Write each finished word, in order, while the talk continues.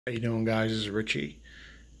How you doing, guys? This is Richie,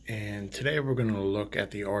 and today we're going to look at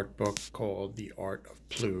the art book called The Art of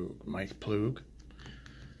Ploog. Mike Ploog.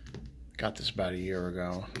 Got this about a year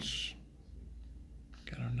ago. It's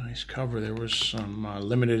got a nice cover. There was some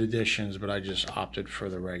limited editions, but I just opted for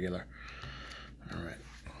the regular. All right.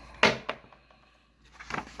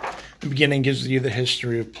 The beginning gives you the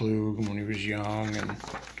history of Ploog when he was young and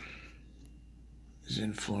his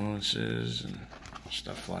influences and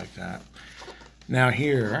stuff like that. Now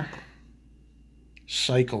here,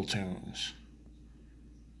 cycle tunes.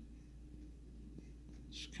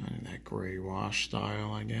 It's kind of that gray wash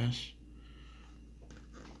style, I guess.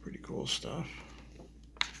 Pretty cool stuff.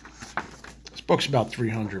 This book's about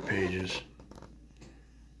 300 pages.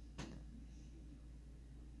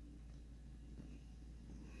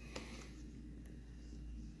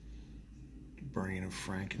 The Brain of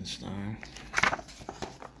Frankenstein.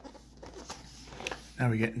 Now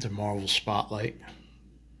we get into Marvel Spotlight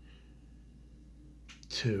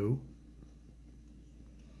 2.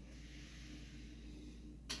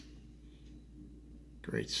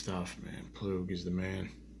 Great stuff, man. Ploog is the man.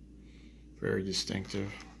 Very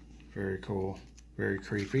distinctive, very cool, very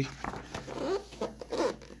creepy.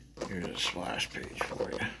 Here's a splash page for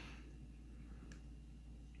you.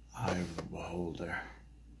 Eye of the Beholder.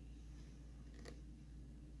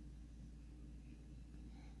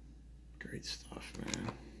 Great stuff,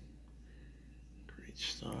 man. Great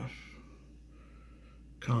stuff.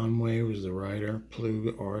 Conway was the writer,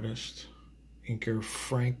 Ploog artist, inker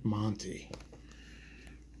Frank Monte.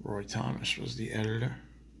 Roy Thomas was the editor.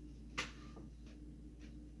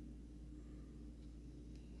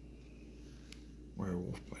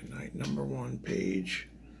 Werewolf by Night, #1 page.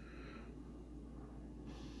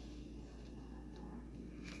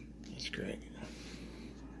 That's great.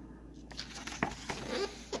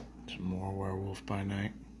 Some more Werewolf by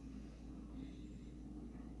Night.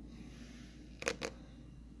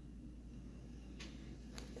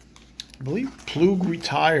 I believe Ploog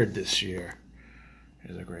retired this year.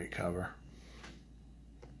 Here's a great cover.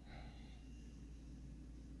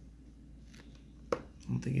 I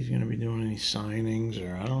don't think he's going to be doing any signings,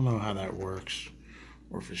 or I don't know how that works,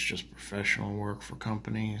 or if it's just professional work for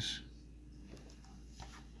companies.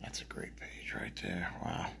 That's a great page right there.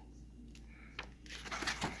 Wow.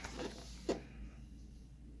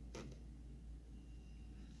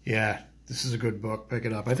 Yeah, this is a good book. Pick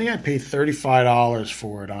it up. I think I paid $35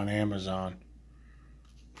 for it on Amazon.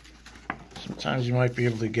 Sometimes you might be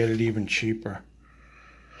able to get it even cheaper.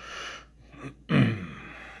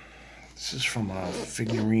 This is from a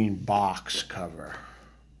figurine box cover.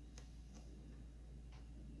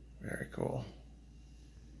 Very cool.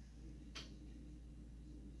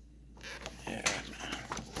 Yeah.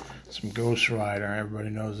 Some Ghost Rider. Everybody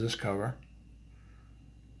knows this cover.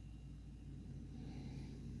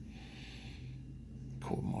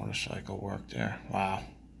 Cool motorcycle work there. Wow.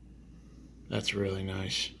 That's really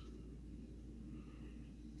nice.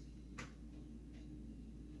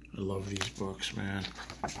 I love these books, man.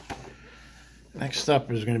 Next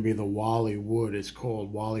up is going to be the Wally Wood. It's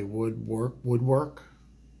called Wally Woodwork.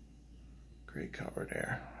 Great cover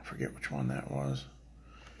there. I forget which one that was.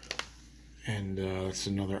 And it's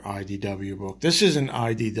another IDW book. This isn't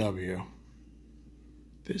IDW.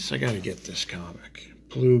 I got to get this comic.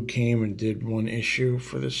 Ploog came and did one issue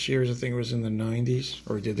for this series. I think it was in the 90s,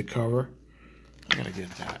 or he did the cover. I got to get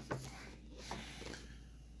that.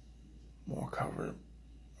 More cover.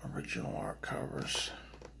 Original art covers.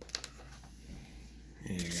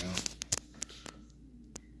 There you go.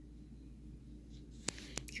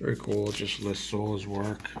 It's very cool. It just lists all his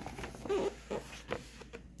work.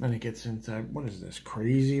 Then it gets into, what is this?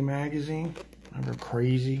 Crazy magazine? Remember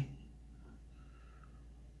Crazy?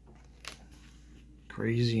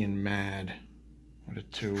 Crazy and Mad were the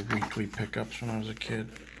 2 weekly pickups when I was a kid.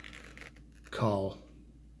 Cull.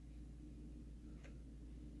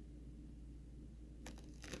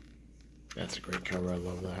 That's a great cover. I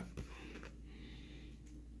love that.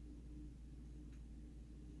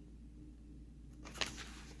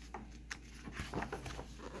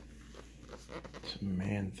 It's a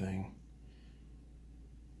Man Thing.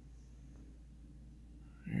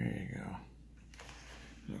 There you go.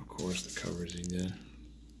 And of course, the covers he did.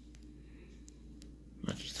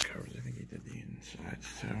 Not just the covers, I think he did the insides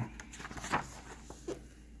too.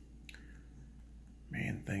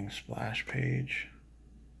 Man Thing splash page.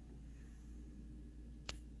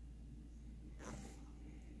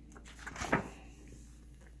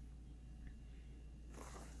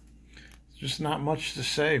 Just not much to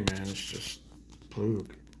say, man. It's just Ploog.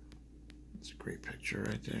 It's a great picture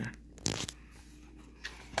right there.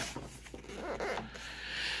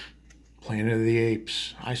 Planet of the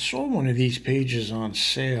Apes. I saw one of these pages on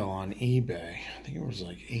sale on eBay. I think it was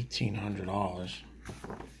like $1,800.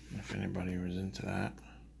 If anybody was into that.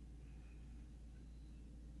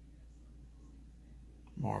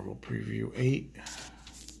 Marvel Preview 8.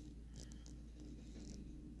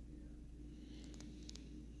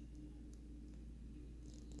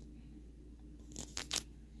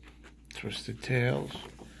 Twisted Tales.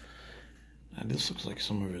 Now, this looks like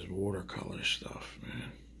some of his watercolor stuff,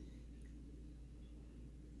 man.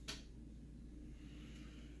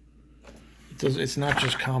 It's not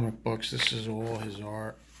just comic books. This is all his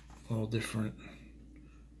art. All different.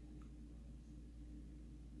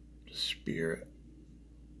 The Spirit.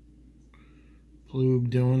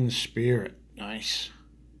 Ploog doing the Spirit. Nice.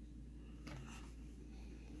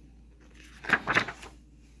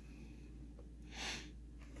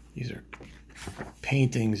 These are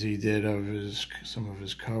paintings he did of some of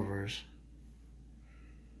his covers.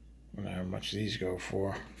 I wonder how much these go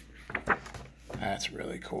for. That's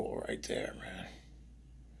really cool right there, man.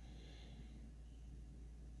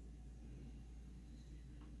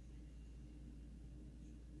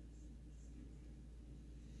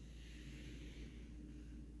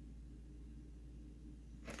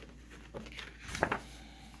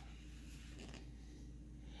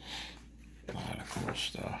 A lot of cool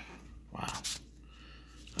stuff. Wow.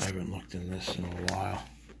 I haven't looked in this in a while.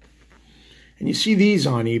 And you see these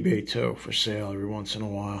on eBay too for sale every once in a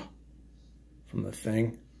while. From The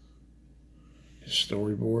Thing. His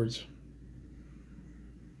storyboards.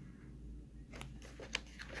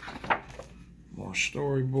 More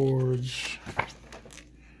storyboards.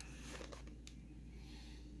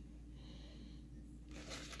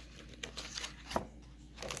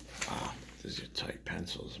 Wow, these are tight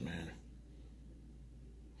pencils, man.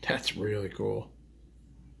 That's really cool.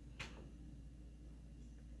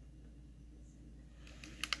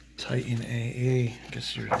 Titan AA. I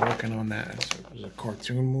guess he was working on that. It was a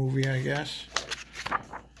cartoon movie, I guess.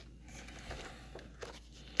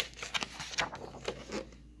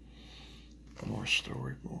 More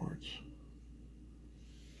storyboards.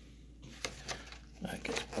 That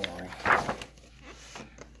gets boring.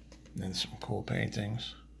 And then some cool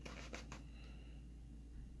paintings.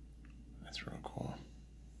 That's real cool.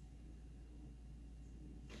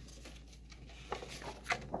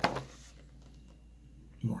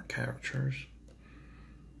 More characters.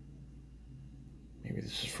 Maybe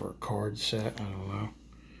this is for a card set. I don't know.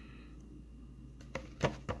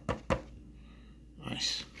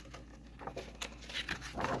 Nice.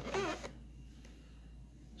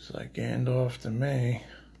 Looks like Gandalf to me.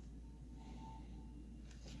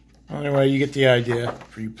 Anyway, you get the idea.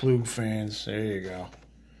 For you Ploog fans, there you go.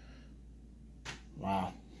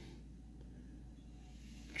 Wow.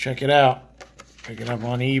 Check it out. Pick it up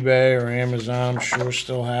on eBay or Amazon. I'm sure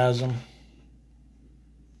still has them.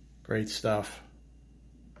 Great stuff.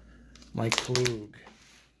 Mike Ploog.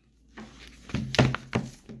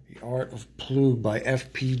 The Art of Ploog by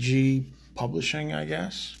FPG Publishing, I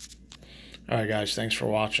guess. Alright guys, thanks for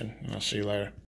watching. And I'll see you later.